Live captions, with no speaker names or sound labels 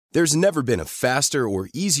There's never been a faster or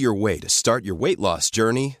easier way to start your weight loss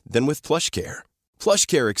journey than with PlushCare.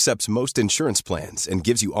 PlushCare accepts most insurance plans and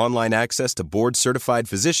gives you online access to board-certified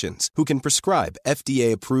physicians who can prescribe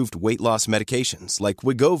FDA-approved weight loss medications like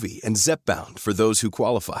Wegovy and Zepbound for those who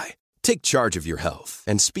qualify. Take charge of your health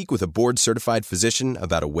and speak with a board-certified physician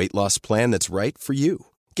about a weight loss plan that's right for you.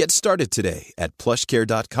 Get started today at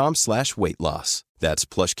plushcare.com/weightloss. That's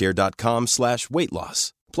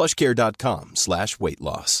plushcare.com/weightloss.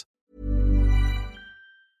 plushcare.com/weightloss.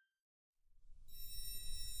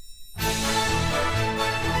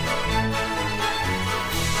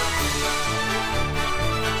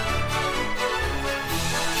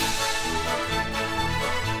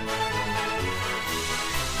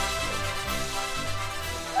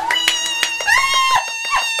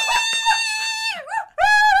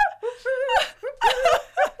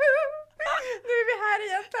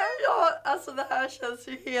 Alltså det här känns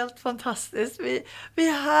ju helt fantastiskt. Vi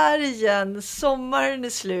är här igen. Sommaren är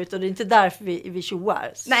slut och det är inte därför vi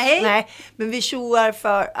tjoar. Nej, men vi tjoar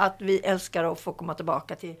för att vi älskar att få komma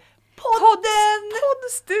tillbaka till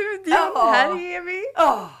poddstudion. Ja. Här är vi.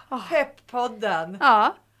 Pepp-podden.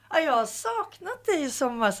 Ja. Jag har saknat dig i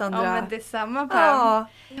sommar, Sandra. Ja, men detsamma, Pam. Ja.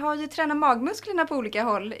 Jag har ju tränat magmusklerna på olika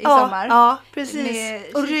håll i sommar. Ja,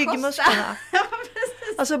 precis. Och ryggmusklerna. Ja,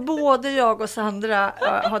 precis. Alltså både jag och Sandra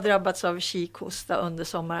har drabbats av kikhosta under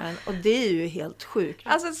sommaren. Och det är ju helt sjukt.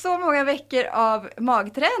 Alltså så många veckor av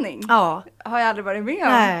magträning har jag aldrig varit med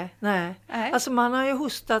om. Nej. Alltså man har ju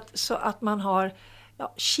hostat så att man har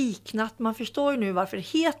kiknat. Man förstår ju nu varför det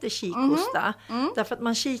heter kikhosta. Därför att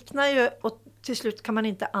man kiknar ju och till slut kan man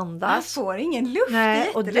inte andas. Man får ingen luft, nej, det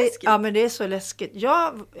är jätteläskigt. Ja, men det är så läskigt.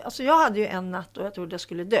 Jag hade ju en natt och jag trodde jag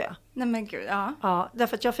skulle dö. Nej men gud, Ja,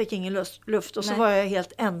 därför att jag fick ingen luft och så var jag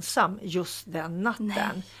helt ensam just den natten.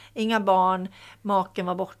 Nej. Inga barn, maken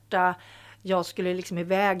var borta. Jag skulle liksom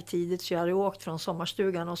iväg tidigt så jag hade åkt från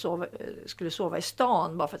sommarstugan och skulle sova i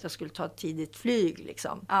stan bara för att jag skulle ta ett tidigt flyg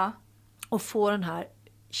liksom. Ja. Och få den här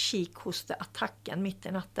kikhosteattacken mitt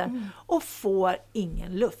i natten och får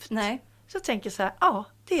ingen luft. Nej. Så jag tänker så här,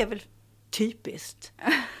 det är väl typiskt.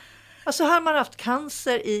 Alltså här har man haft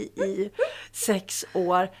cancer i 6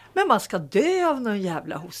 år. Men man ska dö av någon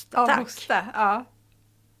jävla hostattack.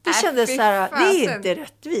 Det kändes så här, det är inte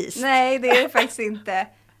rättvist. Nej, det är det faktiskt inte.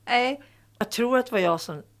 Nej. Jag tror att det var jag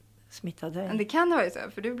som smittade dig. Men det kan ha ju så,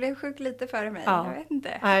 för du blev sjuk lite före mig. Jag vet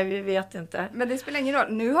inte. Nej, vi vet inte. Men det spelar ingen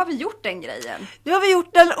roll. Nu har vi gjort den grejen. Nu har vi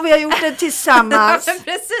gjort den och vi har gjort den tillsammans.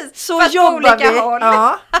 Precis. Så jobbar vi.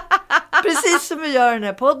 Ja. Precis som vi gör den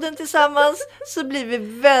här podden tillsammans så blir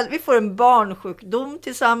vi får en barnsjukdom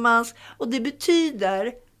tillsammans. Och det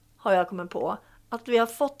betyder, har jag kommit på, att vi har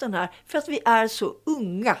fått den här för att vi är så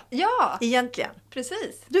unga. Ja. Egentligen.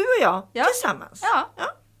 Precis. Du och jag tillsammans. Ja,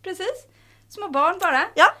 precis. Små barn bara.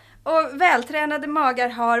 Ja. Och vältränade magar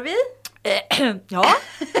har vi. Ja,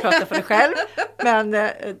 prata för dig själv. Men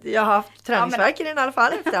jag har haft träningsvärk i den i alla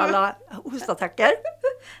fall efter alla hostattacker.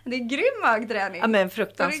 Det är grym magträning. Ja, men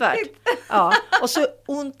fruktansvärt. Ja. Och så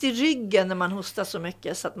ont i ryggen när man hostar så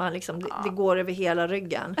mycket så att man liksom, det går över hela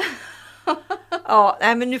ryggen. Ja,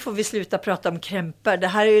 nej, men nu får vi sluta prata om krämpor. Det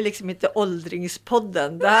här är ju liksom inte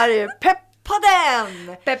åldringspodden. Det här är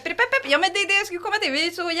Pepp-podden. Pepp. Ja, men det är det jag skulle komma till. Vi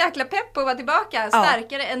är så jäkla pepp på att vara tillbaka.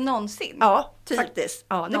 Starkare än någonsin. Ja, faktiskt.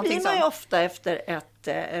 Ja, det blir man ju ofta efter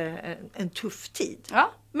en tuff tid.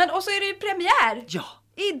 Ja, men och så är det ju premiär. Ja.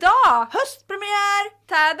 Idag. Höstpremiär.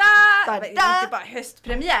 Tada! Men inte bara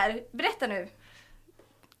höstpremiär. Berätta nu.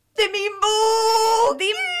 Det är min bok!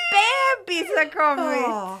 Din bebis har kommit.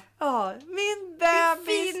 Ja, min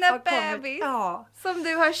bebis fina har bebis. Kommit. Ja. Som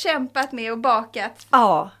du har kämpat med och bakat.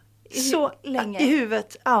 Ja. Så länge. I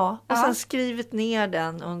huvudet, och sen skrivit ner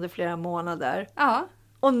den under flera månader. Ja.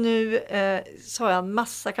 Och nu så har jag en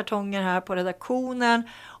massa kartonger här på redaktionen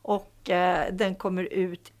och den kommer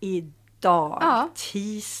ut idag,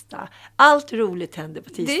 tisdag. Allt roligt händer på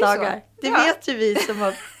tisdagar. Det vet ju vi som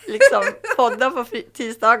har liksom poddat på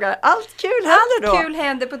tisdagar. Allt kul händer då. Allt kul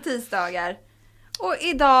händer på tisdagar. Och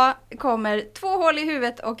idag kommer 2 hål i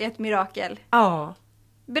huvudet och ett mirakel. Ja.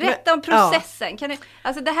 Berätta om processen. Kan du,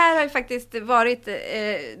 alltså det här har ju faktiskt varit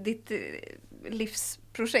ditt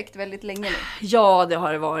livsprojekt väldigt länge nu. Ja, det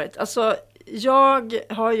har det varit. Alltså, jag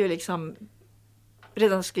har ju liksom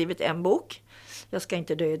redan skrivit en bok. Jag ska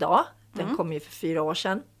inte dö idag. Den kom ju för 4 år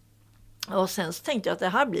sedan. Och sen så tänkte jag att det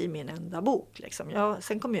här blir min enda bok. Liksom.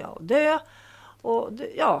 Sen kommer jag att dö. Och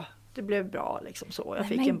det blev bra liksom så. Jag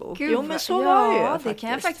fick en bok. Gud, jo, men så var det ju faktiskt. Det kan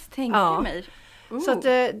jag faktiskt tänka mig. Så att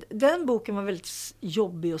den boken var väldigt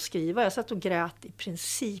jobbig att skriva. Jag satt och grät i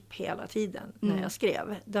princip hela tiden när jag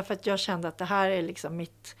skrev. Därför att jag kände att det här är liksom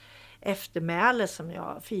eftermäle som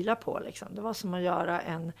jag filar på. Liksom. Det var som att göra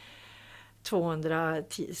en 200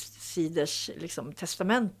 sidors liksom,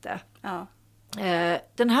 testamente. Ja.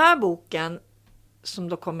 Den här boken som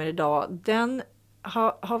då kommer idag, den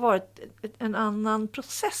har varit en annan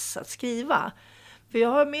process att skriva. För jag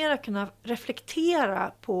har mera kunnat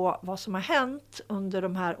reflektera på vad som har hänt under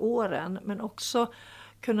de här åren. Men också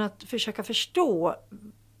kunnat försöka förstå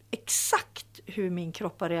exakt hur min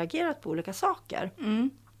kropp har reagerat på olika saker.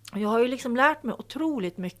 Jag har ju liksom lärt mig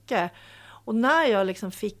otroligt mycket. Och när jag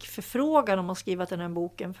liksom fick förfrågan om att skriva den här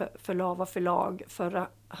boken för Lava förlag förra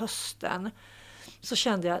hösten. Så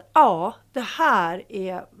kände jag att det här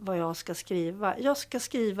är vad jag ska skriva. Jag ska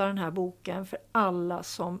skriva den här boken för alla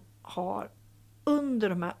som har under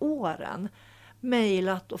de här åren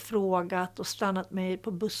mejlat och frågat och stannat mig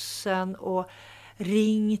på bussen och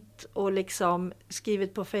ringt och liksom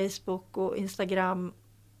skrivit på Facebook och Instagram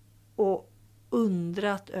och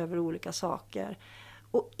undrat över olika saker.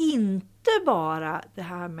 Och inte bara det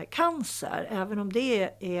här med cancer, även om det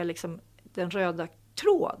är liksom den röda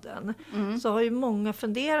tråden. Så har ju många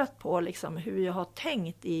funderat på liksom hur jag har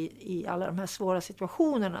tänkt i alla de här svåra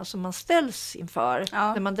situationerna som man ställs inför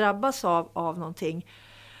när man drabbas av någonting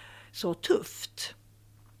så tufft.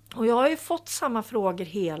 Och jag har ju fått samma frågor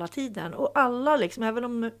hela tiden. Och alla, liksom, även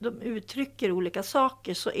om de uttrycker olika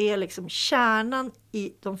saker, så är liksom kärnan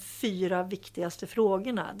i de 4 viktigaste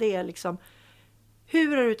frågorna. Det är liksom,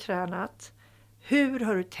 hur har du tränat? Hur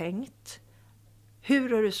har du tänkt? Hur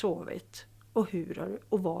har du sovit?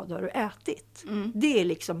 Och vad har du ätit? Det är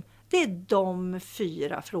liksom, det är de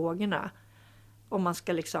 4 frågorna. Om man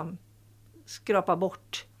ska liksom skrapa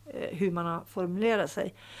bort hur man har formulerat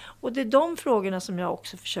sig. Och det är de frågorna som jag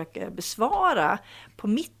också försöker besvara på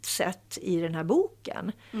mitt sätt i den här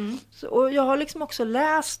boken. Och jag har liksom också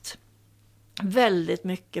läst väldigt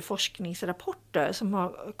mycket forskningsrapporter som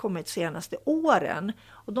har kommit senaste åren.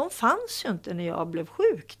 Och de fanns ju inte när jag blev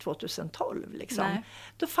sjuk 2012. Liksom.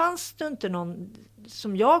 Då fanns det inte någon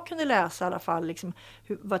som jag kunde läsa i alla fall. Liksom,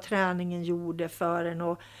 vad träningen gjorde för en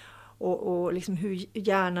och liksom hur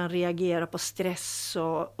hjärnan reagerar på stress.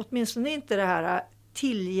 Och åtminstone inte det här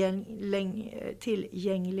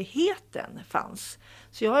tillgängligheten fanns.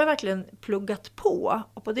 Så jag har verkligen pluggat på.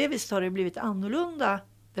 Och på det viset har det blivit annorlunda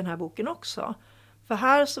den här boken också. För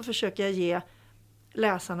här så försöker jag ge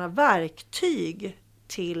läsarna verktyg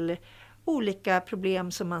till olika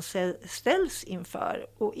problem som man ställs inför.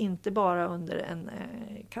 Och inte bara under en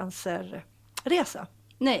cancerresa.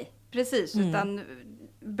 Nej, precis. Utan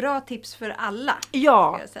bra tips för alla.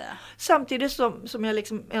 Ja, ska jag säga. Samtidigt som jag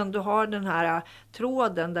liksom ändå har den här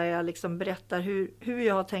tråden där jag liksom berättar hur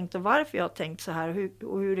jag har tänkt och varför jag har tänkt så här.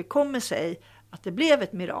 Och hur det kommer sig att det blev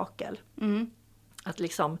ett mirakel. Att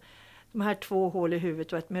liksom de här 2 hål i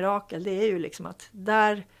huvudet och ett mirakel, det är ju liksom att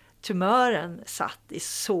där tumören satt i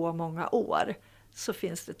så många år så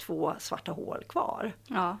finns det 2 svarta hål kvar.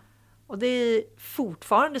 Ja. Och det är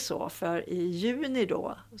fortfarande så, för i juni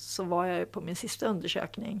då så var jag på min sista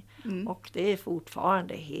undersökning och det är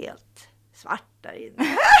fortfarande helt svart där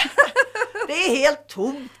inne. Det är helt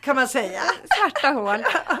tomt kan man säga. Svarta hål.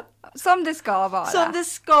 Som det ska vara. Som det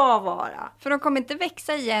ska vara. För de kommer inte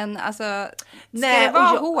växa igen. Alltså, nej, ska det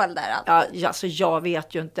vara hål där alltid? Ja, alltså jag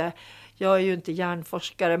vet ju inte. Jag är ju inte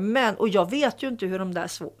hjärnforskare. Och jag vet ju inte hur de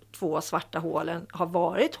där 2 svarta hålen har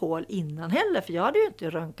varit hål innan heller. För jag hade ju inte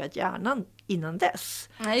röntgat hjärnan innan dess.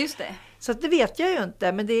 Nej, just det. Så det vet jag ju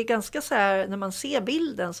inte. Men det är ganska så här, när man ser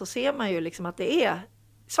bilden så ser man ju liksom att det är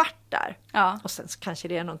svart där. Ja. Och sen så kanske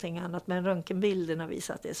det är någonting annat. Men röntgenbilden har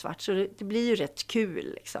visat att det är svart. Så det blir ju rätt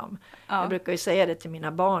kul liksom. Ja. Jag brukar ju säga det till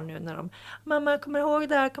mina barn nu när de, mamma kommer ihåg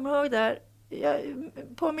där.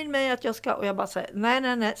 Påminn mig att jag ska, och jag bara säger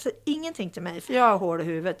nej, så ingenting till mig för jag har hål i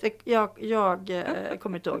huvudet. Jag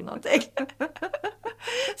kommer inte ihåg någonting.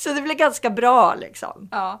 Så det blir ganska bra liksom.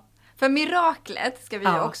 Ja. För miraklet ska vi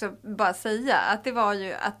ju också bara säga att det var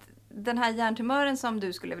ju att den här hjärntumören som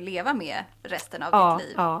du skulle leva med resten av ditt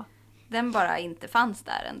liv, den bara inte fanns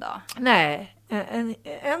där en dag. Nej,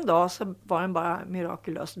 en dag så var den bara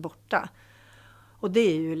mirakulöst borta. Och det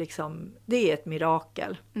är ju liksom, det är ett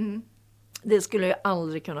mirakel. Det skulle ju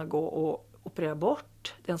aldrig kunna gå att operera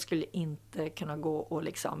bort. Den skulle inte kunna gå att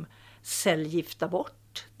liksom cellgifta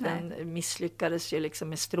bort. Den misslyckades ju liksom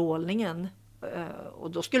med strålningen.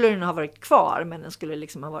 Och då skulle den ha varit kvar, men den skulle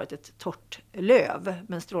liksom ha varit ett torrt löv.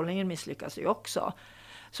 Men strålningen misslyckas ju också.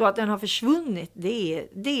 Så att den har försvunnit,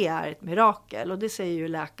 det är ett mirakel. Och det säger ju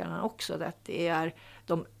läkarna också. Att det är,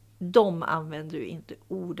 de använder ju inte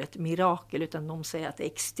ordet mirakel, utan de säger att det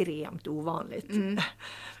är extremt ovanligt.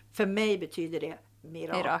 För mig betyder det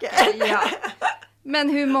mirakel. Ja. Men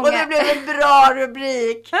hur många... Och det blev en bra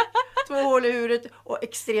rubrik. 2 hål i huvudet och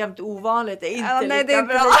extremt ovanligt. Det är inte nej, lika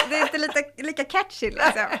bra. Det är inte lika catchy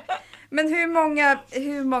liksom. Men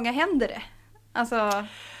hur många händer det? Alltså...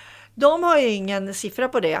 De har ju ingen siffra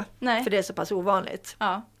på det. Nej. För det är så pass ovanligt.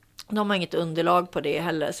 Ja. De har inget underlag på det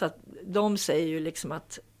heller. Så att de säger ju liksom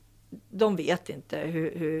att de vet inte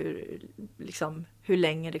hur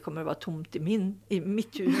länge det kommer att vara tomt i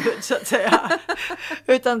mitt huvud så att säga.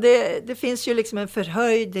 Utan det finns ju liksom en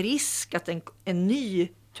förhöjd risk att en ny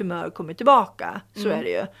tumör kommer tillbaka. Så är det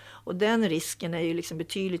ju. Och den risken är ju liksom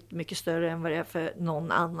betydligt mycket större än vad det är för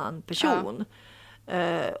någon annan person. Ja.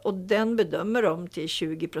 Och den bedömer de till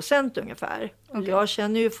 20% ungefär. Okay. Jag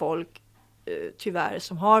känner ju folk tyvärr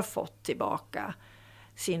som har fått tillbaka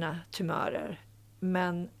sina tumörer.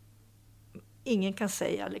 Men ingen kan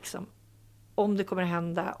säga liksom om det kommer att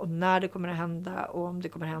hända och när det kommer att hända och om det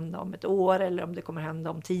kommer att hända om 1 år eller om det kommer att hända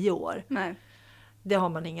om 10 år. Nej. Det har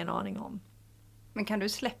man ingen aning om. Men kan du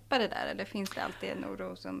släppa det där eller finns det alltid en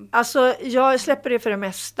oro som... Alltså jag släpper det för det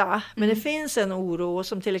mesta. Men det finns en oro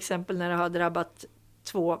som till exempel när det har drabbat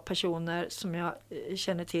 2 personer som jag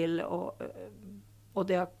känner till och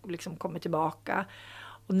det har liksom kommit tillbaka.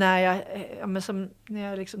 Och när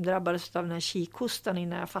jag liksom drabbades av den här kikhostan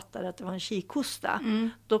innan jag fattade att det var en kikhosta.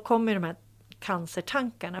 Då kommer de här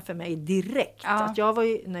cancertankarna för mig direkt. Ja. Att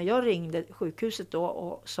när jag ringde sjukhuset då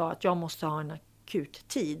och sa att jag måste ha en akut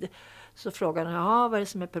tid. Så frågade jag, vad är det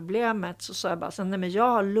som är problemet? Så sa jag bara, nej men jag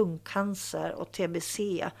har lungcancer och TBC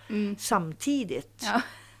samtidigt. Ja.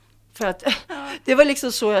 För att det var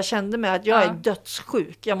liksom så jag kände mig, att jag är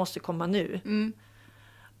dödssjuk, jag måste komma nu.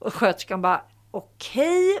 Och sköterskan bara,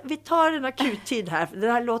 okej, vi tar en akuttid här, för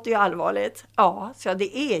det här låter ju allvarligt. Ja, så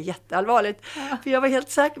det är jätteallvarligt. Ja. För jag var helt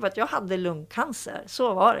säker på att jag hade lungcancer,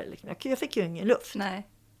 så var det. Liksom. Jag fick ju ingen luft. Nej.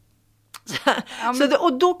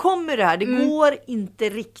 Och då kommer det här, det går inte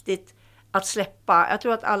riktigt att släppa. Jag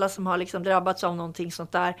tror att alla som har liksom drabbats av någonting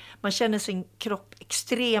sånt där, man känner sin kropp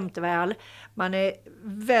extremt väl. Man är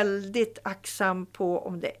väldigt aktsam på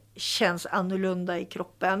om det känns annorlunda i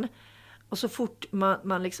kroppen. Och så fort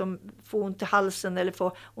man liksom får ont i halsen eller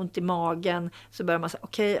får ont i magen så börjar man säga,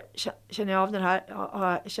 okej, känner jag av den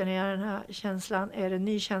här? Känner jag den här känslan? Är det en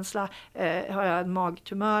ny känsla? Har jag en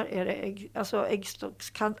magtumör? Är det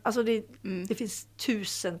äggstockscancer? Alltså det finns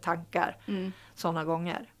 1000 tankar sådana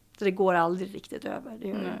gånger. Så det går aldrig riktigt över, det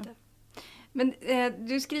gör det inte. Men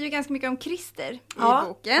du skriver ganska mycket om Christer i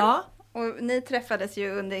boken. Ja. Och ni träffades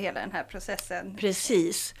ju under hela den här processen.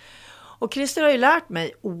 Precis. Och Christer har ju lärt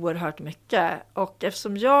mig oerhört mycket. Och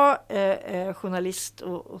eftersom jag är journalist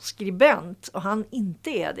och skribent och han inte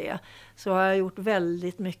är det, så har jag gjort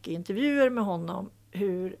väldigt mycket intervjuer med honom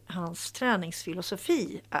hur hans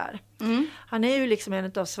träningsfilosofi är. Han är ju liksom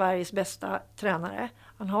en av Sveriges bästa tränare.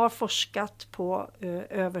 Han har forskat på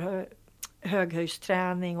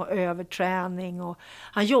höghöjdsträning och överträning. Och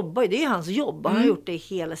han jobbar ju, det är hans jobb. Han har gjort det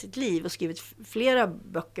hela sitt liv och skrivit flera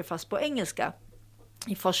böcker fast på engelska.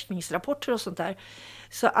 I forskningsrapporter och sånt där.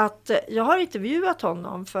 Så att jag har intervjuat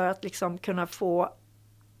honom för att liksom kunna få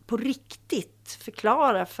på riktigt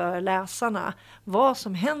förklara för läsarna vad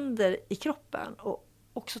som händer i kroppen. Och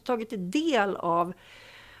också tagit del av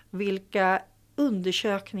vilka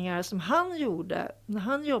undersökningar som han gjorde när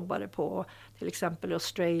han jobbade på till exempel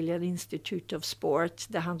Australian Institute of Sport,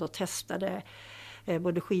 där han då testade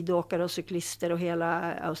både skidåkare och cyklister och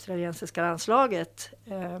hela australiensiska landslaget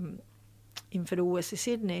inför OS i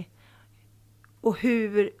Sydney. Och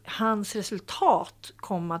hur hans resultat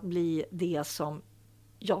kom att bli det som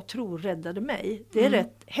jag tror räddade mig. Det är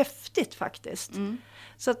rätt häftigt faktiskt.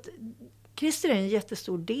 Så att Christer är en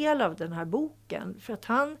jättestor del av den här boken. För att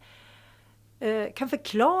han kan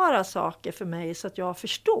förklara saker för mig så att jag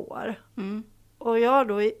förstår. Och jag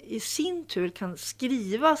då i sin tur kan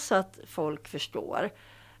skriva så att folk förstår.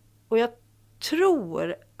 Och jag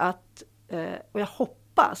tror att, och jag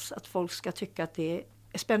hoppas att folk ska tycka att det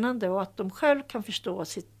är spännande och att de själv kan förstå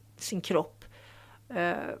sin kropp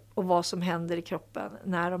och vad som händer i kroppen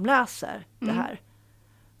när de läser det här.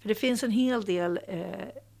 För det finns en hel del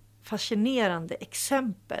fascinerande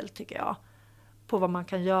exempel tycker jag på vad man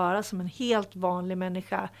kan göra som en helt vanlig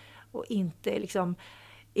människa och inte liksom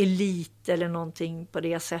elit eller någonting på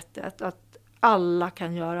det sättet. Att alla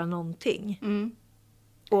kan göra någonting.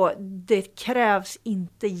 Och det krävs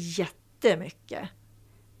inte jättemycket.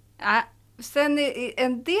 Ja, sen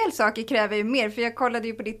en del saker kräver ju mer. För jag kollade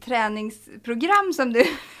ju på ditt träningsprogram som du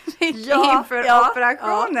fick inför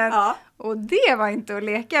operationen. Ja. Och det var inte att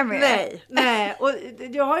leka med. Nej. Och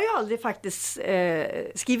jag har ju aldrig faktiskt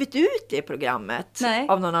skrivit ut det programmet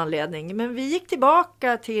av någon anledning. Men vi gick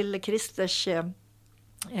tillbaka till Christers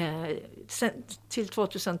till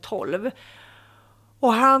 2012.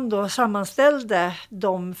 Och han då sammanställde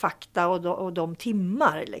de fakta och de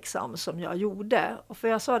timmar liksom som jag gjorde. Och för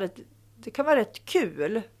jag sa det kan vara rätt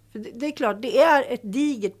kul. För det är klart, det är ett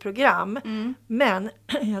digert program. Men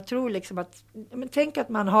jag tror liksom att, tänk att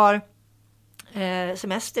man har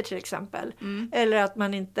semester till exempel. Eller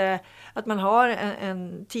att man har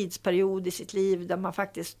en tidsperiod i sitt liv där man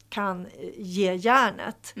faktiskt kan ge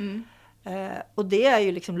järnet. Och det är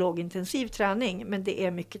ju liksom lågintensiv träning, men det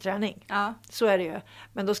är mycket träning. Ja. Så är det ju.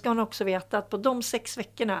 Men då ska man också veta att på de 6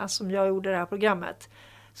 veckorna som jag gjorde det här programmet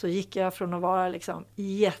så gick jag från att vara liksom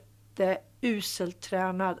jätteuselt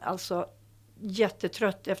tränad, alltså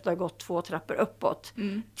jättetrött efter att ha gått 2 trappor uppåt,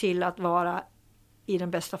 till att vara i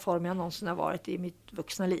den bästa form jag någonsin har varit i mitt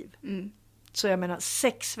vuxna liv. Så jag menar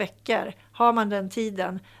 6 veckor, har man den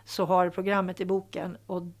tiden så har programmet i boken,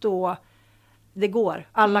 och då det går,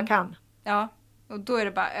 alla kan. Ja, och då är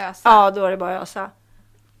det bara ösa. Ja, då är det bara ösa.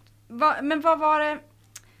 Men vad var det?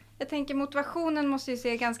 Jag tänker motivationen måste ju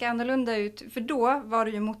se ganska annorlunda ut. För då var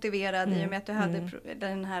du ju motiverad i och med att du hade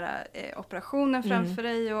den här operationen framför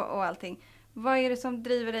dig och allting. Vad är det som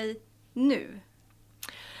driver dig nu?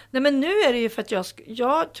 Nej, men nu är det ju för att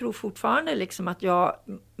jag tror fortfarande liksom att jag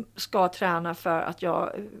ska träna för att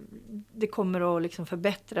det kommer att liksom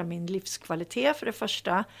förbättra min livskvalitet för det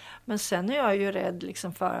första. Men sen är jag ju rädd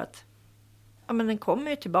liksom för att den kommer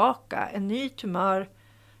ju tillbaka. En ny tumör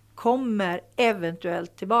kommer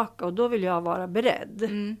eventuellt tillbaka, och då vill jag vara beredd.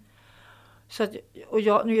 Så att, och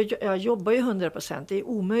jag jobbar ju 100%. Det är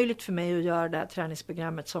omöjligt för mig att göra det här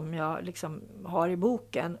träningsprogrammet som jag liksom har i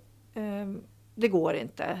boken. Det går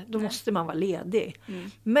inte. Då måste man vara ledig.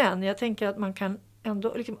 Men jag tänker att man kan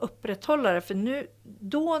ändå liksom upprätthålla det. För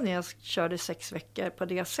när jag körde 6 veckor på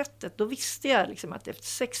det sättet, då visste jag liksom att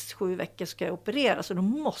efter 6-7 veckor ska jag operera. Så då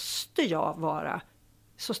måste jag vara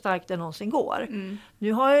så stark det någonsin går.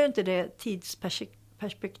 Nu har jag ju inte det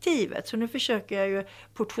tidsperspektivet. Så nu försöker jag ju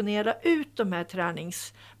portionera ut de här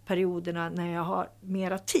träningsperioderna när jag har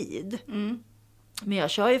mera tid. Men jag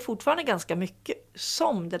kör ju fortfarande ganska mycket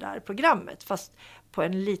som det där programmet, fast på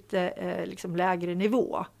en lite liksom lägre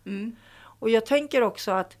nivå. Och jag tänker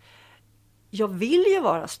också att jag vill ju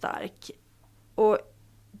vara stark. Och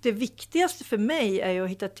det viktigaste för mig är ju att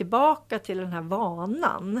hitta tillbaka till den här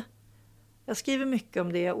vanan. Jag skriver mycket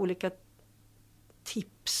om det, olika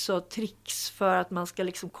tips och tricks för att man ska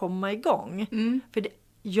liksom komma igång. För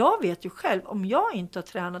jag vet ju själv, om jag inte har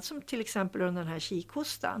tränat, som till exempel under den här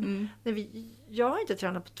kikhostan. Jag har inte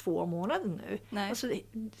tränat på 2 månader nu. Alltså,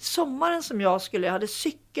 sommaren som jag hade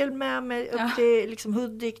cykel med mig upp till liksom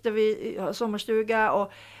Hudik där vi har sommarstuga,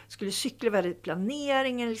 och skulle cykla väldigt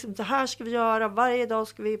planeringen. Liksom, det här ska vi göra, varje dag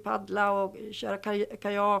ska vi paddla och köra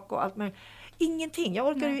kajak och allt. Men ingenting, jag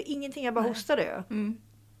orkar ju ingenting, jag bara hostade.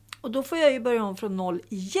 Och då får jag ju börja om från 0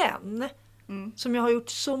 igen. Som jag har gjort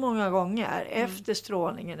så många gånger. Efter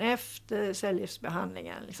strålningen, efter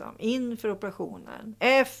cellgiftsbehandlingen, liksom, inför operationen,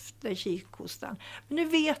 efter kikhostan. Men nu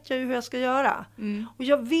vet jag ju hur jag ska göra. Och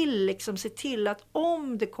jag vill liksom se till att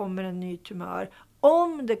om det kommer en ny tumör,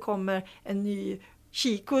 om det kommer en ny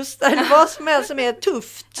kikhosta eller vad som helst som är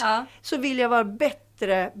tufft, så vill jag vara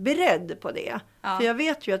bättre beredd på det. För jag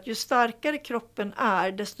vet ju att ju starkare kroppen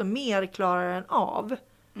är, desto mer klarar den av.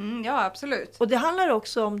 Ja, absolut. Och det handlar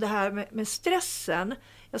också om det här med stressen.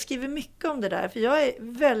 Jag skriver mycket om det där, för jag är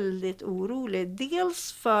väldigt orolig.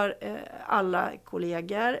 Dels för alla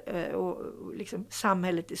kollegor och liksom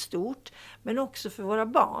samhället i stort, men också för våra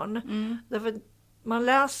barn. Därför att man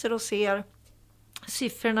läser och ser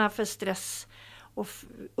siffrorna för stress, och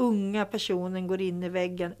unga personer går in i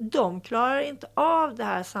väggen. De klarar inte av det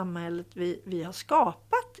här samhället vi har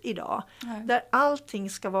skapat idag. Där allting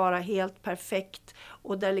ska vara helt perfekt,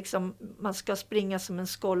 och där liksom man ska springa som en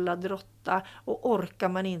skållad råtta, och orkar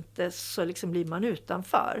man inte så liksom blir man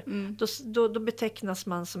utanför. Då betecknas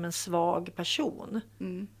man som en svag person.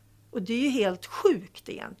 Och det är ju helt sjukt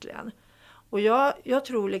egentligen. Och jag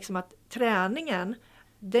tror liksom att träningen,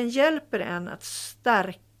 den hjälper en att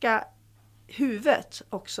stärka huvudet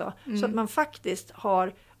också. Så att man faktiskt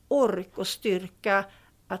har ork och styrka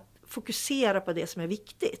att fokusera på det som är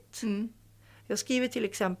viktigt. Jag skriver till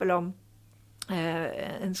exempel om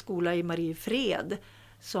en skola i Mariefred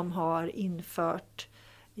som har infört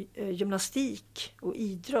gymnastik och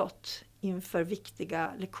idrott inför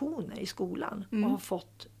viktiga lektioner i skolan. Och har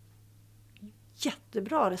fått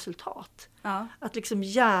jättebra resultat. Att liksom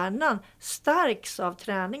hjärnan stärks av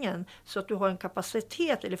träningen, så att du har en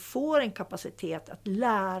kapacitet, eller får en kapacitet att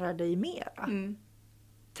lära dig mera.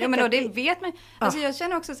 Ja, men då, det vet man. Alltså jag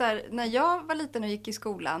känner också så här, när jag var liten och gick i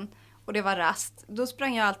skolan, och det var rast, då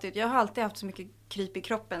sprang jag alltid ut. Jag har alltid haft så mycket kryp i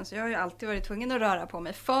kroppen så jag har ju alltid varit tvungen att röra på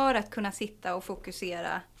mig för att kunna sitta och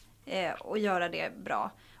fokusera och göra det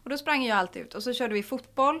bra. Och då sprang jag alltid ut och så körde vi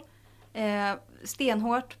fotboll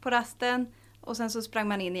stenhårt på rasten och sen så sprang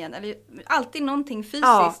man in igen. Eller alltid någonting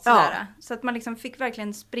fysiskt sådär. Så att man liksom fick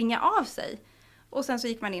verkligen springa av sig. Och sen så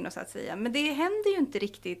gick man in och satt sig igen. Men det händer ju inte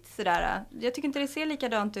riktigt sådär. Jag tycker inte det ser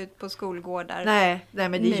likadant ut på skolgårdar. Nej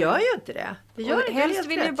men det gör ju inte det. Helst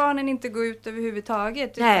vill ju barnen inte gå ut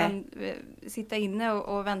överhuvudtaget. Utan sitta inne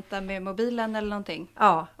och vänta med mobilen eller någonting.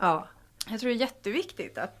 Ja. Jag tror det är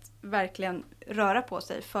jätteviktigt att verkligen röra på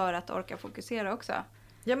sig för att orka fokusera också.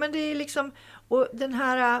 Ja men det är liksom, och den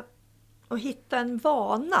här att hitta en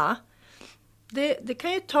vana. Det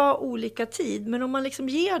kan ju ta olika tid. Men om man liksom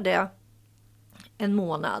ger det en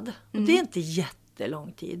månad. Och det är inte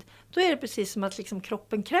jättelång tid. Då är det precis som att liksom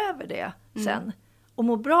kroppen kräver det sen. Och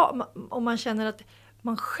mår bra, om man känner att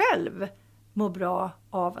man själv mår bra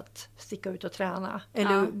av att sticka ut och träna.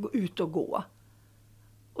 Eller gå ut och gå.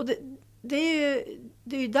 Och det är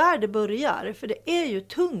ju där det börjar. För det är ju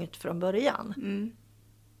tungt från början.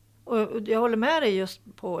 Och jag håller med dig just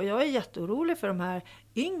på. Jag är jätteorolig för de här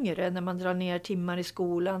yngre. När man drar ner timmar i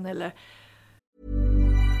skolan eller...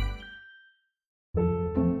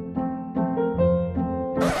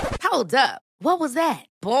 Hold up. What was that?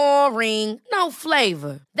 Boring. No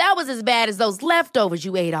flavor. That was as bad as those leftovers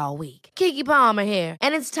you ate all week. Keke Palmer here,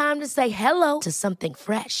 and it's time to say hello to something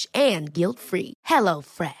fresh and guilt-free. Hello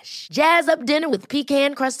Fresh. Jazz up dinner with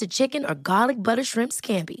pecan-crusted chicken or garlic butter shrimp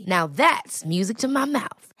scampi. Now that's music to my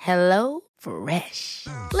mouth. Hello Fresh.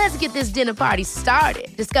 Let's get this dinner party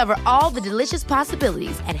started. Discover all the delicious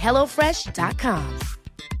possibilities at hellofresh.com.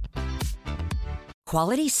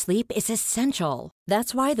 Quality sleep is essential.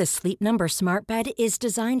 That's why the Sleep Number Smart Bed is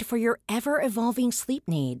designed for your ever-evolving sleep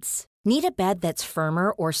needs. Need a bed that's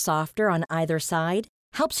firmer or softer on either side?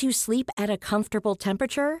 Helps you sleep at a comfortable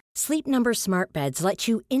temperature? Sleep Number Smart Beds let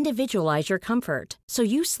you individualize your comfort, so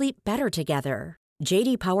you sleep better together.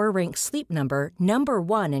 J.D. Power ranks Sleep Number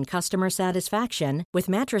 #1 in customer satisfaction with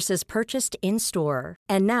mattresses purchased in-store.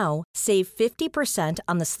 And now, save 50%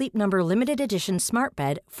 on the Sleep Number Limited Edition Smart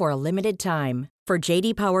Bed for a limited time. For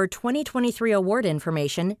J.D. Power 2023 award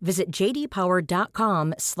information, visit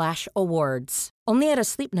jdpower.com/awards. Only at a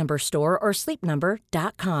Sleep Number store or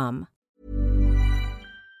sleepnumber.com.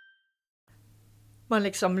 Man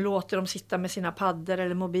liksom låter dem sitta med sina paddor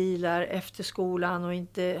eller mobiler efter skolan och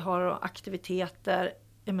inte har aktiviteter.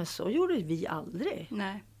 Ja, men så gjorde vi aldrig.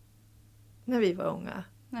 Nej. När vi var unga.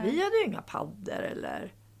 Nej. Vi hade ju inga paddor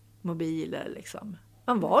eller mobiler liksom.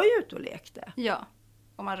 Man var ju ute och lekte. Ja.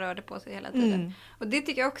 Och man rörde på sig hela tiden. Och det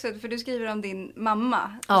tycker jag också, för du skriver om din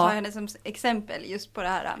mamma. Ja. Och har henne som exempel just på det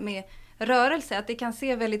här med rörelse. Att det kan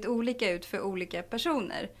se väldigt olika ut för olika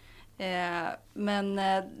personer. Men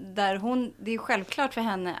där det är självklart för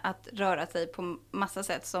henne att röra sig på massa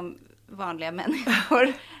sätt som vanliga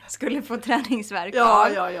människor skulle få träningsvärk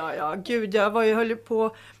av. Ja. Gud, jag höll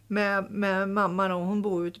på med mamma och hon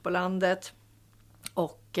bor ute på landet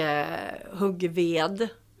och hugger ved.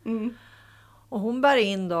 Och hon bär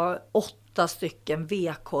in då 8 stycken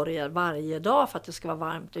vedkorgar varje dag för att det ska vara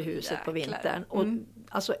varmt i huset på vintern. Och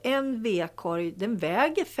alltså en vedkorg, den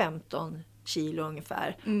väger 15 kilo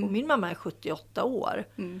ungefär. Och min mamma är 78 år.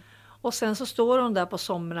 Och sen så står hon där på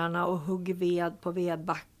somrarna och hugger ved på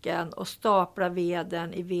vedbacken och staplar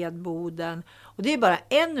veden i vedboden. Och det är bara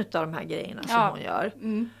en av de här grejerna som hon gör.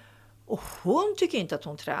 Och hon tycker inte att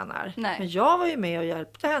hon tränar. Nej. Men jag var ju med och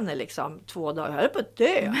hjälpte henne liksom 2 dagar. Jag höll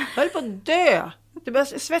på att dö.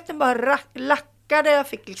 Svetten bara lackade. Jag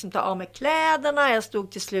fick liksom ta av mig kläderna. Jag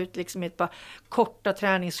stod till slut liksom i ett par korta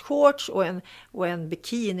träningsshorts och en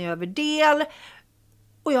bikiniöverdel.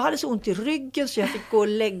 Och jag hade så ont i ryggen så jag fick gå och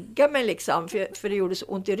lägga mig liksom. För det gjorde så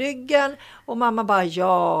ont i ryggen. Och mamma bara,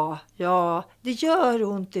 ja, det gör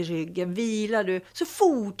ont i ryggen. Vilar du? Så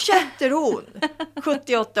fortsätter hon.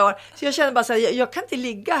 78 år. Så jag kände bara så här, jag kan inte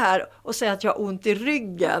ligga här och säga att jag har ont i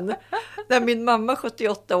ryggen. När min mamma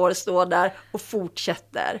 78 år står där och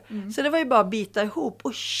fortsätter. Så det var ju bara att bita ihop.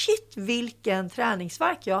 Och shit, vilken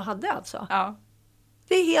träningsvärk jag hade alltså. Ja.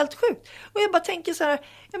 Det är helt sjukt. Och jag bara tänker så här,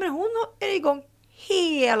 ja men hon är igång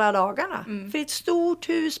hela dagarna. För i ett stort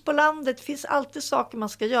hus på landet finns alltid saker man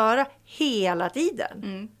ska göra hela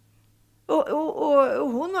tiden. Och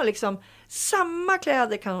hon har liksom samma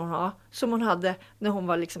kläder kan hon ha som hon hade när hon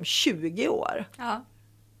var liksom 20 år. Ja.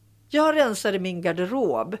 Jag rensade min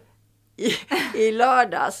garderob i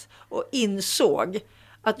lördags och insåg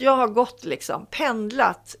att jag har gått liksom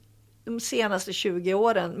pendlat de senaste 20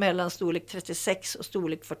 åren mellan storlek 36 och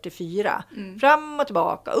storlek 44. Fram och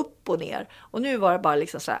tillbaka, upp och ner. Och nu var det bara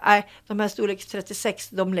liksom så här, nej, de här storlek 36,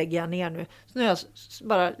 de lägger jag ner nu. Så nu har jag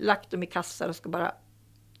bara lagt dem i kassar och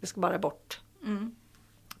det ska bara bort.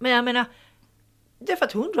 Men jag menar, det är för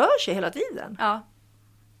att hon rör sig hela tiden. Ja.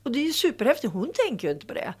 Och det är ju superhäftigt, hon tänker ju inte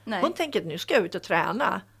på det. Nej. Hon tänker att nu ska jag ut och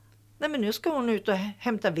träna. Nej, men nu ska hon ut och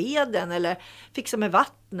hämta veden eller fixa med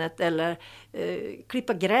vattnet eller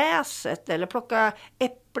klippa gräset eller plocka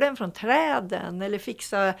äpplen från träden eller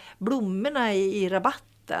fixa blommorna i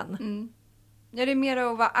rabatten. Ja, det är mer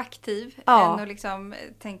att vara aktiv än att liksom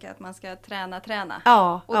tänka att man ska träna.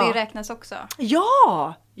 Ja, och det räknas också.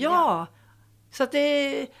 Ja. Så att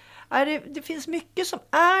det finns mycket som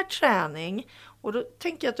är träning. Och då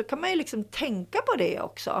tänker jag att då kan man ju liksom tänka på det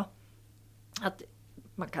också. Att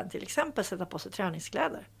man kan till exempel sätta på sig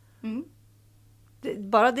träningskläder.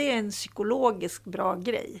 Bara det är en psykologisk bra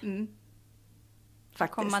grej.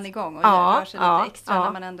 Faktiskt. Kommer man igång och rör sig lite extra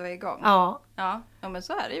när man ändå är igång. Ja, men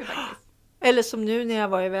så är det ju faktiskt. Eller som nu när jag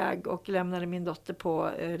var iväg och lämnade min dotter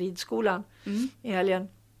på ridskolan i helgen.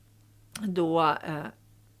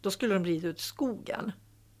 Då skulle de rida ut i skogen.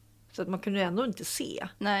 Så att man kunde ändå inte se.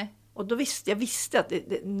 Nej. Och då visste jag att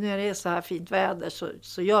när det är så här fint väder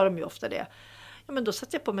så gör de ju ofta det. Ja, men då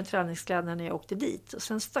satte jag på mig träningskläderna när jag åkte dit. Och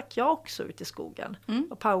sen stack jag också ut i skogen.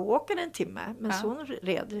 Och powerwalkade en timme. Men så hon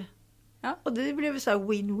red. Ja. Och det blev så här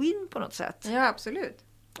win-win på något sätt. Ja, absolut.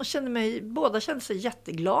 Och båda kände sig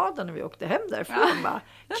jätteglada när vi åkte hem därifrån. De bara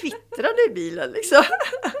kvittrade i bilen liksom.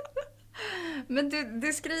 Men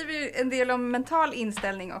du skriver ju en del om mental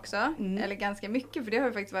inställning också. Eller ganska mycket, för det har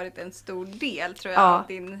ju faktiskt varit en stor del tror jag av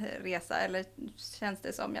din resa. Eller känns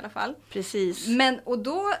det som i alla fall. Precis. Och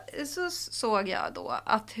då så såg jag då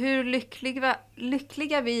att hur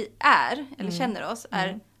lyckliga vi är, eller känner oss,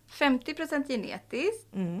 är 50%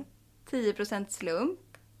 genetiskt, 10% slump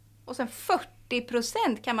och sen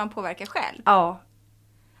 40% kan man påverka själv. Ja.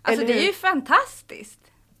 Alltså det är ju fantastiskt.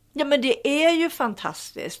 Ja, men det är ju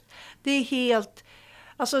fantastiskt. Det är helt...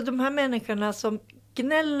 Alltså de här människorna som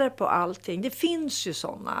gnäller på allting. Det finns ju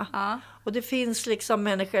sådana. Ja. Och det finns liksom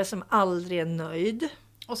människor som aldrig är nöjd.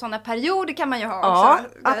 Och sådana perioder kan man ju ha också.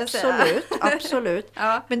 Ja, absolut.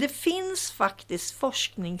 Ja. Men det finns faktiskt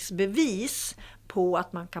forskningsbevis på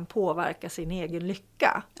att man kan påverka sin egen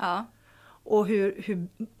lycka. Ja.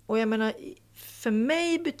 Och jag menar, för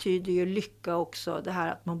mig betyder ju lycka också det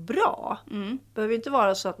här att må bra. Det behöver inte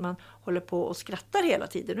vara så att man håller på och skrattar hela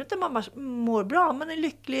tiden. Utan man bara mår bra. Man är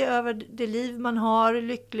lycklig över det liv man har.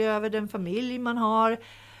 Lycklig över den familj man har.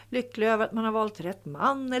 Lycklig över att man har valt rätt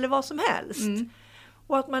man. Eller vad som helst.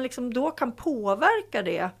 Och att man liksom då kan påverka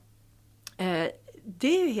det.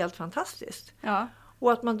 Det är ju helt fantastiskt. Ja.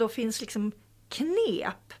 Och att man då finns liksom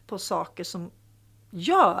knep på saker som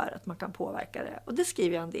gör att man kan påverka det. Och det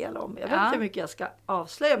skriver jag en del om. Jag vet inte hur mycket jag ska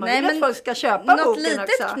avslöja. Man vill att folk ska köpa boken också. Något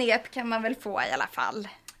litet knep kan man väl få i alla fall.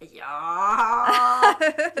 Ja,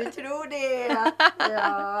 du tror det.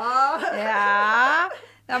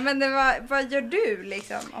 Ja, men vad gör du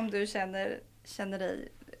liksom om du känner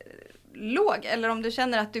dig låg? Eller om du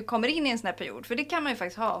känner att du kommer in i en sån här period. För det kan man ju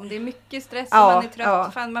faktiskt ha. Om det är mycket stress och man är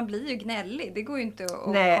trött. Fan, man blir ju gnällig. Det går ju inte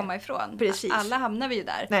att komma ifrån. Precis. Alla hamnar vi ju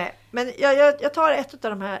där. Nej, men jag tar ett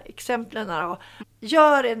av de här exemplen då.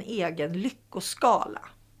 Gör en egen lyckoskala.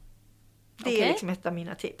 Det är liksom ett av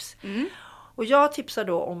mina tips. Och jag tipsar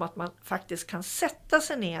då om att man faktiskt kan sätta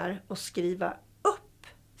sig ner och skriva upp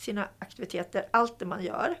sina aktiviteter, allt det man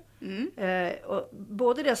gör. Och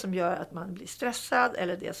både det som gör att man blir stressad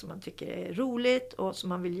eller det som man tycker är roligt och som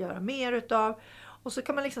man vill göra mer utav. Och så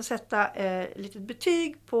kan man liksom sätta litet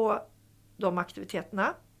betyg på de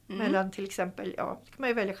aktiviteterna. Mellan till exempel, det kan man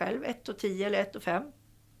ju välja själv, 1 och 10 eller 1 och 5.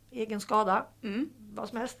 Egen skada, vad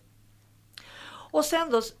som helst. Och sen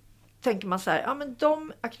då tänker man så här, men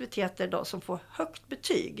de aktiviteter då som får högt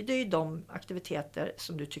betyg, det är ju de aktiviteter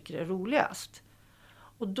som du tycker är roligast.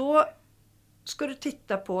 Och då ska du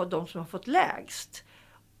titta på de som har fått lägst.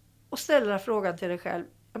 Och ställa frågan till dig själv,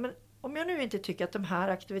 men om jag nu inte tycker att de här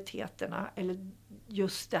aktiviteterna eller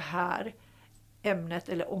just det här ämnet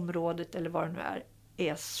eller området eller vad det nu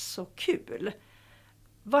är så kul.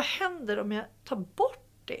 Vad händer om jag tar bort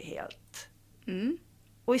det helt?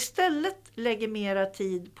 Och istället lägger mera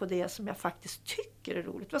tid på det som jag faktiskt tycker är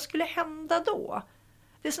roligt. Vad skulle hända då?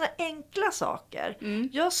 Det är såna enkla saker.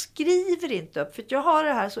 Jag skriver inte upp för jag har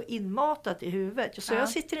det här så inmatat i huvudet. Så jag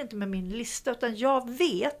sitter inte med min lista utan jag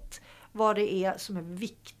vet vad det är som är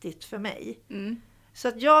viktigt för mig. Så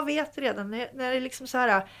att jag vet redan när det är liksom så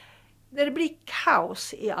här, när det blir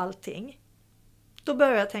kaos i allting. Då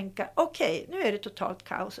börjar jag tänka, okej, nu är det totalt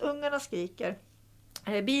kaos. Ungarna skriker.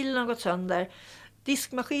 Bilen har gått sönder.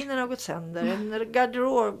 Diskmaskinen har gått sönder. En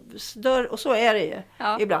garderobsdörr, och så är det ju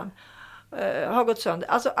ibland. Har gått sönder.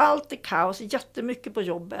 Alltså allt är kaos. Jättemycket på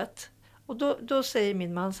jobbet. Och då säger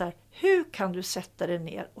min man så här: hur kan du sätta dig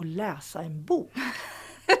ner och läsa en bok?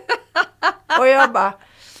 Och jag bara,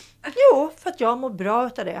 jo, för att jag mår bra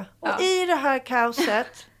utav det. Och i det här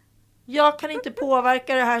kaoset, jag kan inte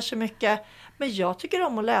påverka det här så mycket, men jag tycker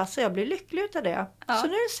om att läsa, jag blir lycklig utav det. Så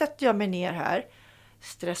nu sätter jag mig ner här,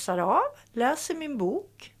 stressar av, läser min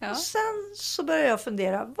bok och sen så börjar jag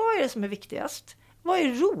fundera, vad är det som är viktigast? Vad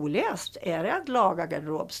är roligast? Är det att laga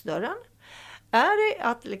garderobsdörren? Är det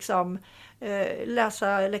att liksom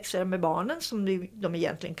läsa läxor med barnen som de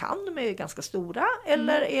egentligen kan, de är ganska stora,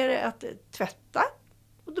 eller är det att tvätta?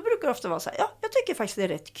 Och då brukar det ofta vara så här, jag tycker faktiskt det är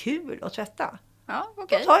rätt kul att tvätta. Ja,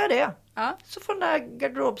 okej. Då tar jag det. Ja. Så får den där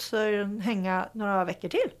garderobsdörren hänga några veckor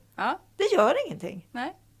till. Ja. Det gör ingenting.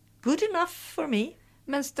 Nej. Good enough for me.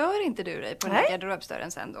 Men stör inte du dig på den här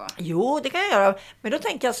garderobsdörren sen då? Jo, det kan jag göra. Men då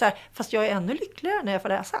tänker jag så här, fast jag är ännu lyckligare när jag får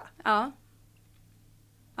läsa. Ja.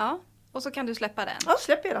 Ja, och så kan du släppa den. Ja,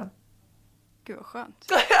 släpper jag den. Gud vad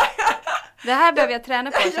skönt. Det här behöver jag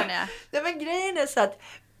träna på, känner jag. Nej, men grejen är så att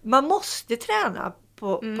man måste träna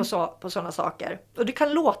på sådana saker. Och det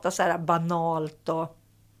kan låta så här banalt och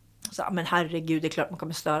så, men herregud, det är klart man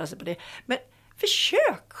kommer störa sig på det. Men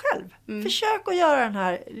försök själv. Försök att göra den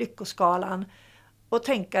här lyckoskalan och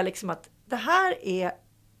tänka liksom att det här är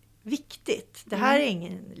viktigt. Det här är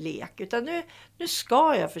ingen lek, utan nu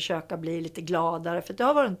ska jag försöka bli lite gladare, för det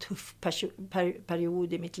har varit en tuff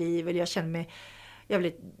period i mitt liv. Jag känner mig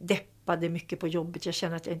jävligt deppad mycket på jobbet. Jag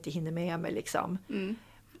känner att jag inte hinner med mig liksom.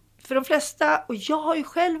 För de flesta, och jag har ju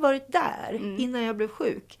själv varit där innan jag blev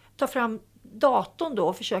sjuk, ta fram datorn då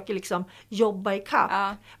och försöker liksom jobba i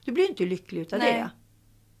kapp. Du blir inte lycklig utav det.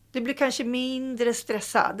 Du blir kanske mindre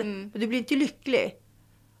stressad, men du blir inte lycklig.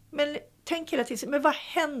 Men tänk hela tiden, men vad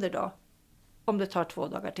händer då om det tar 2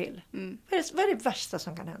 dagar till? Vad är det värsta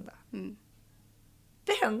som kan hända?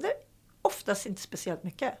 Det händer oftast inte speciellt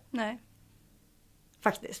mycket. Nej.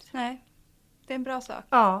 Faktiskt. Nej, det är en bra sak.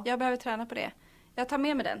 Ja. Jag behöver träna på det. Jag tar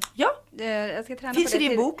med mig den. Ja. Jag ska träna Finns på det i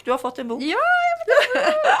din bok? Du har fått en bok. Ja,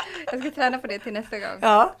 jag ska träna på det till nästa gång.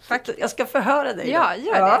 Ja, faktiskt. Jag ska förhöra dig. Ja,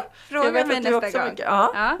 gör det. Fråga mig nästa gång.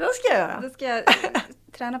 Ja, det ska jag göra. Då ska jag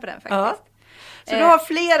träna på den faktiskt. Ja. Så du har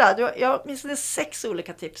flera, jag har minst 6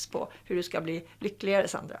 olika tips på hur du ska bli lyckligare,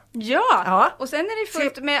 Sandra. Ja, och sen är det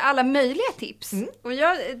fullt med alla möjliga tips. Och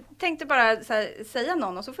jag tänkte bara så här, säga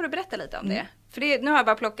någon och så får du berätta lite om det. För nu har jag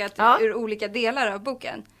bara plockat ur olika delar av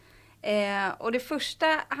boken. Och det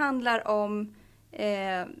första handlar om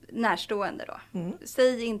närstående då.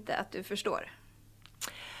 Säg inte att du förstår.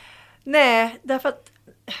 Nej, därför att,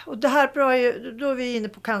 och det här då är vi inne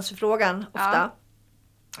på cancerfrågan ofta.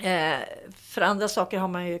 För andra saker har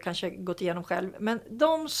man ju kanske gått igenom själv. Men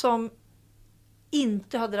de som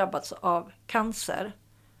inte har drabbats av cancer,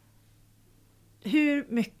 hur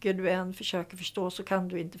mycket du än försöker förstå så kan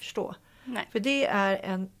du inte förstå. Nej. För det är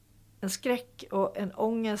en skräck och en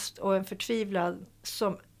ångest och en förtvivlan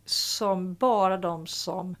som bara de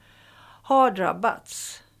som har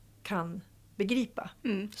drabbats kan begripa.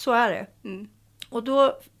 Så är det. Och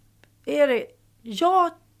då är det,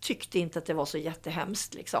 jag tyckte inte att det var så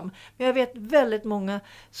jättehemskt liksom. Men jag vet väldigt många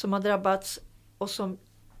som har drabbats och som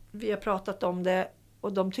vi har pratat om det,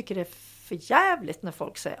 och de tycker det är för jävligt när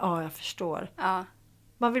folk säger jag förstår. Ja.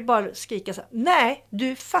 Man vill bara skrika så här, nej,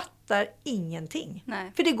 du fattar ingenting.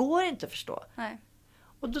 Nej. För det går inte att förstå. Nej.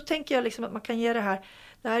 Och då tänker jag liksom att man kan ge det här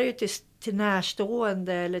är ju till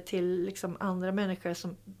närstående eller till liksom andra människor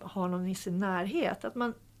som har någon i sin närhet. Att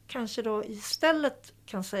man kanske då istället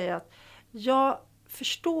kan säga att jag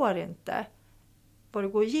förstår inte vad du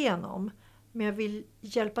går igenom, men jag vill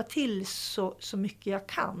hjälpa till så mycket jag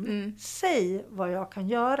kan. Säg vad jag kan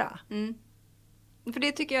göra. För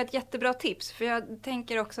det tycker jag är ett jättebra tips. För jag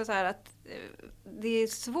tänker också så här att det är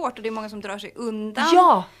svårt och det är många som drar sig undan.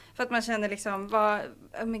 Ja! För att man känner liksom,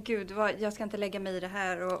 men gud, jag ska inte lägga mig i det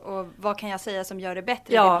här. Och vad kan jag säga som gör det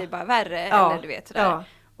bättre? Det blir bara värre. Eller du vet sådär. Ja.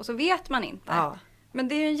 Och så vet man inte. Ja. Men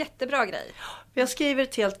det är ju en jättebra grej. Jag skriver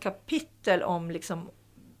ett helt kapitel om liksom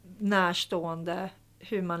närstående.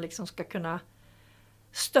 Hur man liksom ska kunna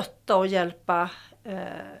stötta och hjälpa.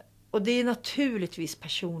 Och det är naturligtvis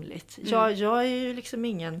personligt. Jag är ju liksom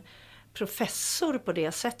ingen professor på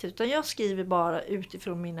det sättet. Utan jag skriver bara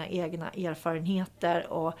utifrån mina egna erfarenheter.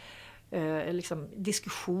 Och liksom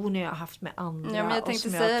diskussioner jag har haft med andra. Ja, men jag tänkte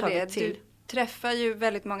säga det. Du träffar ju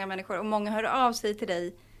väldigt många människor. Och många hör av sig till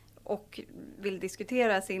dig. Och vill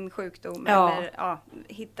diskutera sin sjukdom. Eller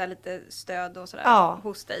hitta lite stöd och sådär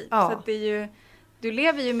hos dig. Ja. Så att det är ju Du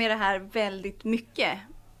lever ju med det här väldigt mycket.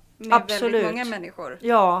 Med Absolut. väldigt många människor.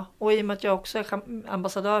 Ja, och i och med att jag också är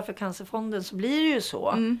ambassadör för Cancerfonden så blir det ju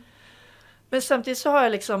så. Mm. Men samtidigt så har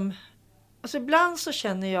jag liksom... Alltså ibland så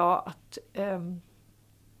känner jag att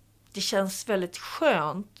det känns väldigt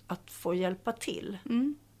skönt att få hjälpa till.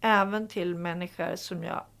 Mm. Även till människor som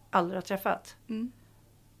jag aldrig har träffat. Mm.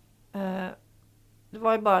 Det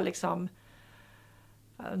var ju bara liksom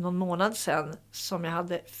någon månad sedan som jag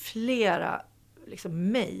hade flera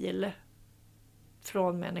liksom mejl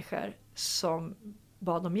från människor som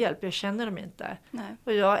bad om hjälp. Jag känner dem inte. Nej.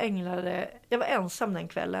 Och jag var ensam den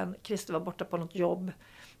kvällen. Christer var borta på något jobb.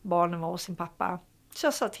 Barnen var hos sin pappa. Så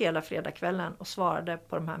jag satt hela fredagskvällen och svarade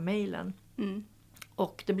på de här mejlen. Mm.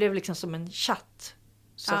 Och det blev liksom som en chatt.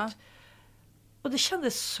 Så att, och det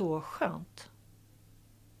kändes så skönt.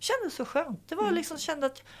 Det var liksom, kände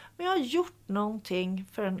att jag har gjort någonting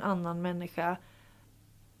för en annan människa.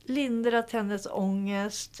 Lindrat hennes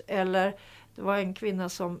ångest. Eller det var en kvinna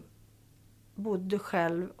som bodde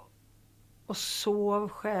själv och sov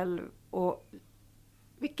själv. Och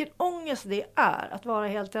vilken ångest det är att vara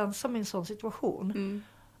helt ensam i en sån situation. Mm.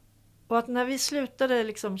 Och att när vi slutade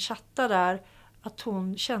liksom chatta där, att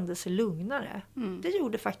hon kände sig lugnare. Mm. Det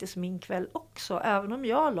gjorde faktiskt min kväll också. Även om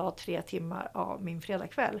jag la 3 timmar av min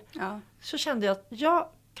fredagkväll. Ja. Så kände jag att jag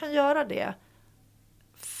kan göra det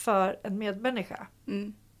för en medmänniska.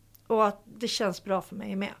 Mm. Och att det känns bra för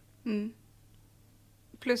mig med. Mm.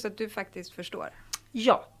 Plus att du faktiskt förstår.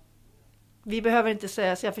 Ja. Vi behöver inte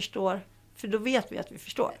säga så jag förstår. För då vet vi att vi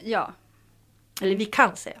förstår. Ja. Eller vi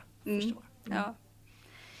kan säga Mm. förstår. Mm. Ja.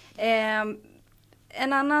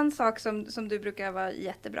 En annan sak som du brukar vara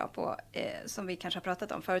jättebra på, som vi kanske har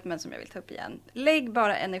pratat om förut men som jag vill ta upp igen. Lägg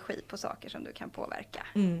bara energi på saker som du kan påverka.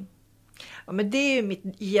 Mm. Ja, men det är ju mitt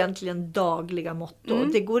egentligen dagliga motto.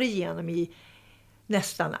 Mm. Det går igenom i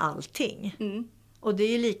nästan allting. Mm. Och det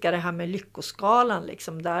är ju lika det här med lyckoskalan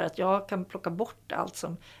liksom, där att jag kan plocka bort allt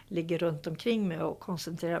som ligger runt omkring mig och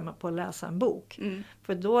koncentrera mig på att läsa en bok. Mm.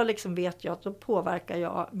 För då liksom vet jag att då påverkar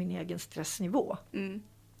jag min egen stressnivå. Mm.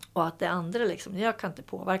 Och att det andra liksom, jag kan inte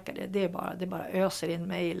påverka det. Det bara öser in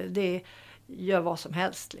mig eller det gör vad som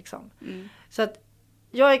helst liksom. Mm. Så att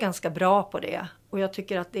jag är ganska bra på det. Och jag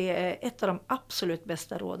tycker att det är ett av de absolut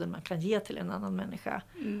bästa råden man kan ge till en annan människa.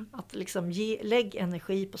 Mm. Att liksom lägg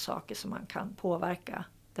energi på saker som man kan påverka.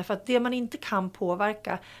 Därför att det man inte kan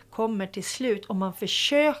påverka kommer till slut, om man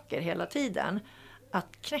försöker hela tiden,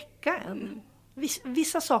 att knäcka en.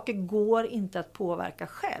 Vissa saker går inte att påverka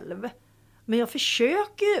själv. Men jag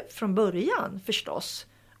försöker ju från början förstås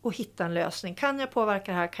att hitta en lösning. Kan jag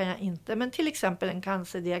påverka det här, kan jag inte. Men till exempel en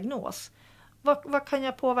cancerdiagnos. Vad kan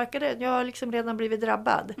jag påverka det? Jag har liksom redan blivit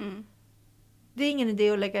drabbad. Mm. Det är ingen idé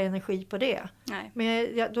att lägga energi på det. Nej.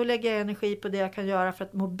 Men då lägger jag energi på det jag kan göra för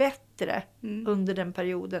att må bättre under den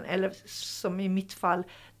perioden. Eller som i mitt fall,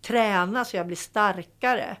 träna så jag blir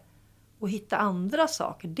starkare. Och hitta andra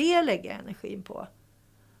saker. Det lägger jag energin på.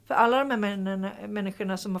 För alla de här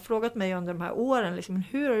människorna som har frågat mig under de här åren. Liksom,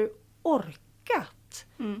 hur har du orkat?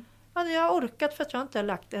 Mm. Ja, jag har orkat för att jag inte har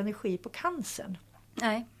lagt energi på cancern.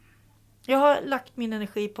 Nej. Jag har lagt min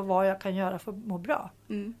energi på vad jag kan göra för att må bra.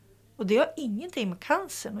 Mm. Och det har ingenting med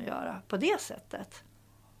cancern att göra på det sättet.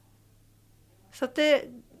 Så att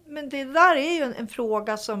men det där är ju en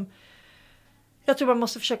fråga som jag tror man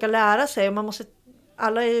måste försöka lära sig. Och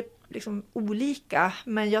alla är liksom olika.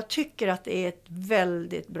 Men jag tycker att det är ett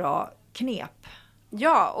väldigt bra knep.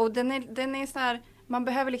 Ja, och den är så här, man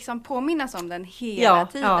behöver liksom påminnas om den hela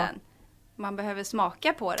tiden. Ja. Man behöver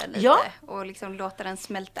smaka på den lite och liksom låta den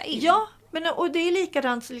smälta in. Ja, och det är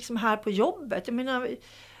likadant liksom här på jobbet. Jag menar,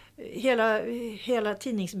 hela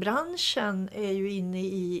tidningsbranschen är ju inne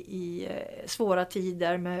i svåra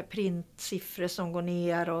tider med printsiffror som går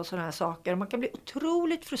ner och sådana här saker. Man kan bli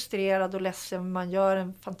otroligt frustrerad och ledsen. Man gör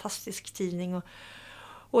en fantastisk tidning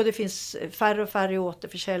och det finns färre och färre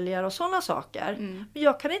återförsäljare och sådana saker. Mm. Men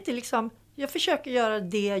jag kan inte jag försöker göra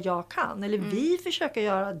det jag kan. Eller vi försöker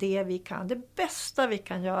göra det vi kan. Det bästa vi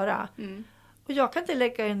kan göra. Mm. Och jag kan inte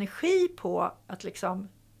lägga energi på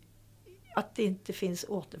att det inte finns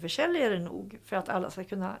återförsäljare nog. För att alla ska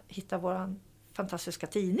kunna hitta våran fantastiska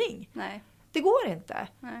tidning. Nej. Det går inte.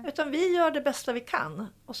 Nej. Utan vi gör det bästa vi kan.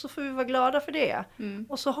 Och så får vi vara glada för det. Mm.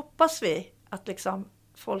 Och så hoppas vi att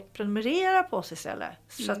folk prenumererar på oss istället.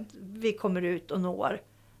 Så att vi kommer ut och når.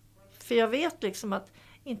 För jag vet att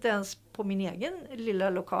inte ens på min egen lilla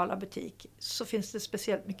lokala butik så finns det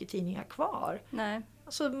speciellt mycket tidningar kvar. Nej.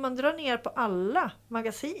 Alltså man drar ner på alla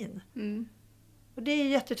magasin. Mm. Och det är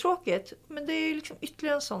jättetråkigt. Men det är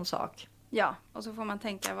ytterligare en sån sak. Ja, och så får man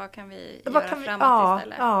tänka vad kan vi göra framåt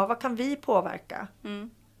istället. Ja, vad kan vi påverka? Mm.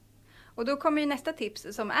 Och då kommer ju nästa tips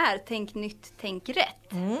som är tänk nytt, tänk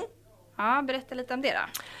rätt. Ja, berätta lite om det då.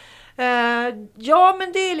 Ja,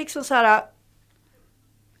 men det är liksom så här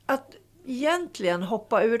att egentligen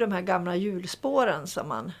hoppa ur de här gamla hjulspåren som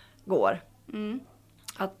man går.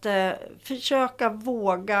 Att försöka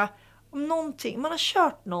våga om någonting. Man har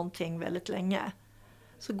kört någonting väldigt länge.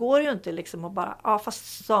 Så går det ju inte liksom att bara,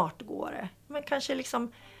 fast snart går det. Men kanske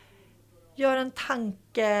liksom gör en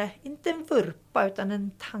tanke, inte en vurpa utan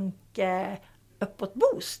en tanke uppåt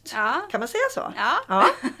boost. Ja. Kan man säga så? Ja.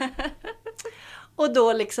 Och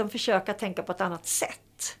då liksom försöka tänka på ett annat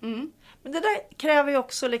sätt. Men det där kräver ju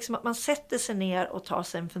också liksom att man sätter sig ner och tar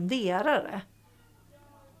sig en funderare.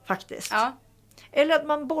 Faktiskt. Ja. Eller att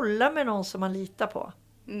man bollar med någon som man litar på.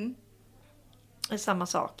 Det är samma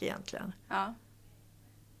sak egentligen. Ja.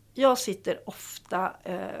 Jag sitter ofta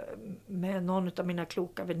med någon av mina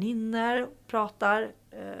kloka väninnor och pratar.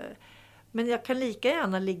 Men jag kan lika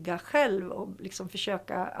gärna ligga själv och liksom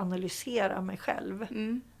försöka analysera mig själv.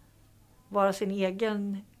 Vara sin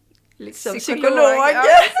egen liksom, psykolog. Ja.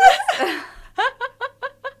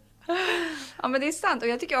 Ja, men det är sant. Och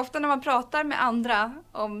jag tycker ofta när man pratar med andra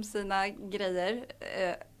om sina grejer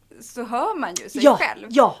så hör man ju sig själv.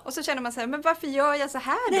 Ja. Och så känner man så här, men varför gör jag så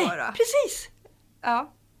här då? Precis.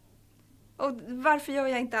 Ja. Och varför gör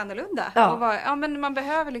jag inte annorlunda? Ja. Och men man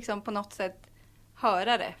behöver liksom på något sätt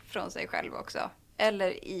höra det från sig själv också.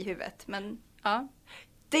 Eller i huvudet. Men ja.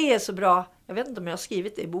 Det är så bra. Jag vet inte om jag har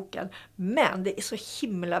skrivit det i boken. Men det är så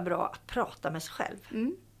himla bra att prata med sig själv.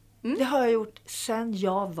 Det har jag gjort sedan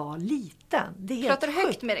jag var liten. Det är pratar du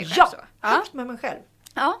högt med dig själv? Ja, så? högt med mig själv.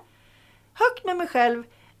 Ja. Högt med mig själv.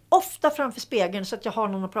 Ofta framför spegeln så att jag har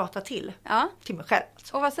någon att prata till. Ja. Till mig själv.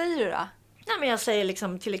 Alltså. Och vad säger du då? Nej, men jag säger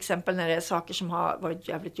liksom, till exempel när det är saker som har varit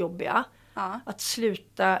jävligt jobbiga. Ja. Att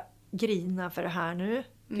sluta grina för det här nu.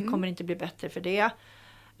 Det kommer inte bli bättre för det.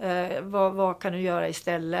 Vad kan du göra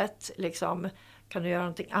istället? Liksom, kan du göra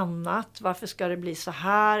någonting annat? Varför ska det bli så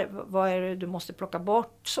här? Vad är det du måste plocka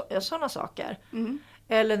bort? Sådana saker.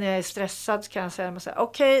 Eller när jag är stressad så kan jag säga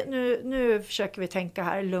okej, nu försöker vi tänka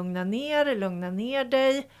här. Lugna ner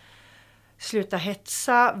dig. Sluta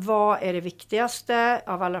hetsa. Vad är det viktigaste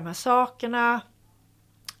av alla de här sakerna?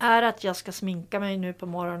 Är det att jag ska sminka mig nu på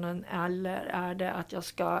morgonen eller är det att jag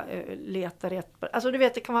ska leta rätt på... Alltså du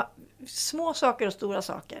vet, det kan vara små saker och stora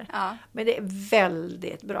saker. Ja. Men det är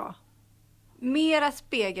väldigt bra. Mera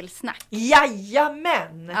spegelsnack.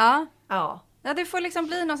 Jajamän! Ja. Ja. Ja, det får liksom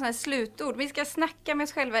bli någon sån här slutord. Vi ska snacka med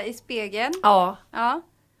oss själva i spegeln. Ja. Ja.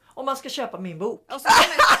 Och man ska köpa min bok. Och så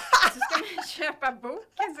ska man köpa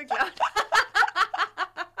boken såklart.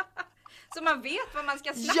 Så man vet vad man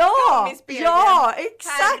ska snacka om i spegeln. Ja,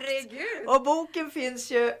 exakt! Herregud! Och boken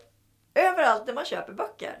finns ju överallt där man köper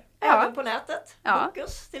böcker. Ja. Även på nätet. Ja.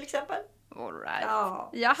 Bokus till exempel. All right. Ja.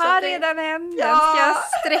 Jag Så har att det- redan en. Ja. Den ska jag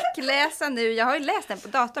sträckläsa nu. Jag har ju läst den på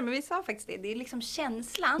datorn, men vi sa faktiskt det. Det är liksom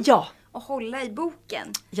känslan Ja. att hålla i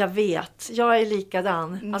boken. Jag vet, jag är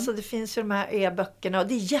likadan. Alltså det finns ju de här e-böckerna och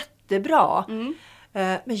det är jättebra.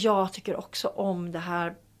 Men jag tycker också om det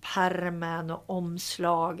här pärmen och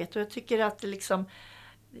omslaget. Och jag tycker att det liksom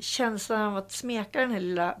känslan av att smeka den här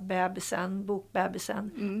lilla bebisen,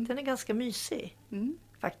 bokbebisen, den är ganska mysig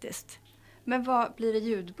faktiskt. Men vad blir det,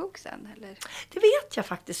 ljudbok sen eller? Det vet jag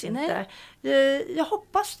faktiskt inte. Jag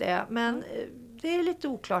hoppas det, men det är lite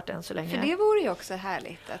oklart än så länge. För det vore ju också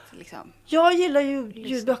härligt att liksom... Jag gillar ju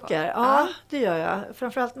ljudböcker. på. Ja, det gör jag.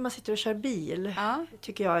 Framförallt när man sitter och kör bil. Ja.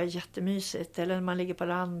 Tycker jag är jättemysigt. Eller när man ligger på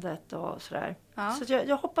landet och sådär. Ja. Så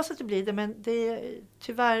jag hoppas att det blir det. Men det är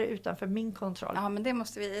tyvärr utanför min kontroll. Ja, men det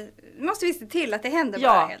måste vi se till att det händer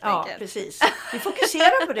bara helt ja, enkelt. precis. Vi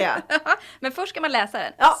fokuserar på det. Men först ska man läsa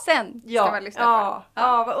den. Ja. Sen ska man lyssna på den.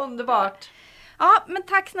 Ja, vad underbart. Ja, men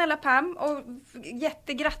tack snälla Pam och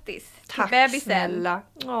jättegrattis Tack till bebisen. snälla.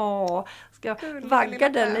 Ska jag Gulliga vagga lilla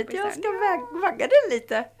den lite? Jag bebisen. ska vagga den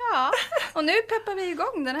lite. Ja, och nu peppar vi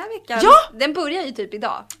igång den här veckan. Ja! Den börjar ju typ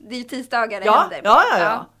idag. Det är ju tisdagar det Ja, händer.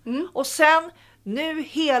 ja. Mm. Och sen nu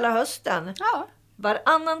hela hösten. Ja.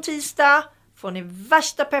 Varannan tisdag får ni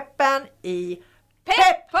värsta peppen i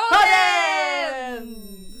Pepp-podden!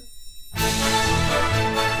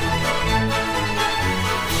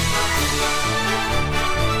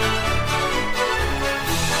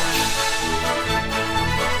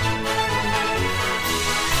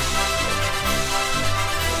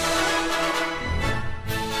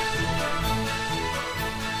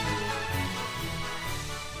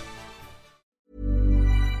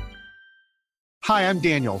 Hi, I'm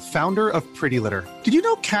Daniel, founder of Pretty Litter. Did you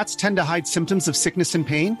know cats tend to hide symptoms of sickness and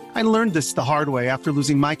pain? I learned this the hard way after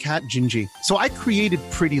losing my cat, Gingy. So I created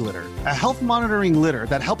Pretty Litter, a health monitoring litter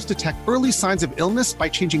that helps detect early signs of illness by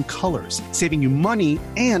changing colors, saving you money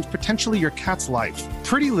and potentially your cat's life.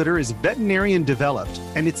 Pretty Litter is veterinarian developed,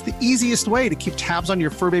 and it's the easiest way to keep tabs on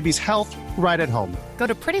your fur baby's health right at home. Go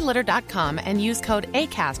to prettylitter.com and use code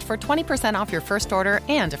ACAST for 20% off your first order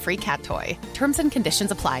and a free cat toy. Terms and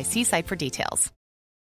conditions apply. See site for details.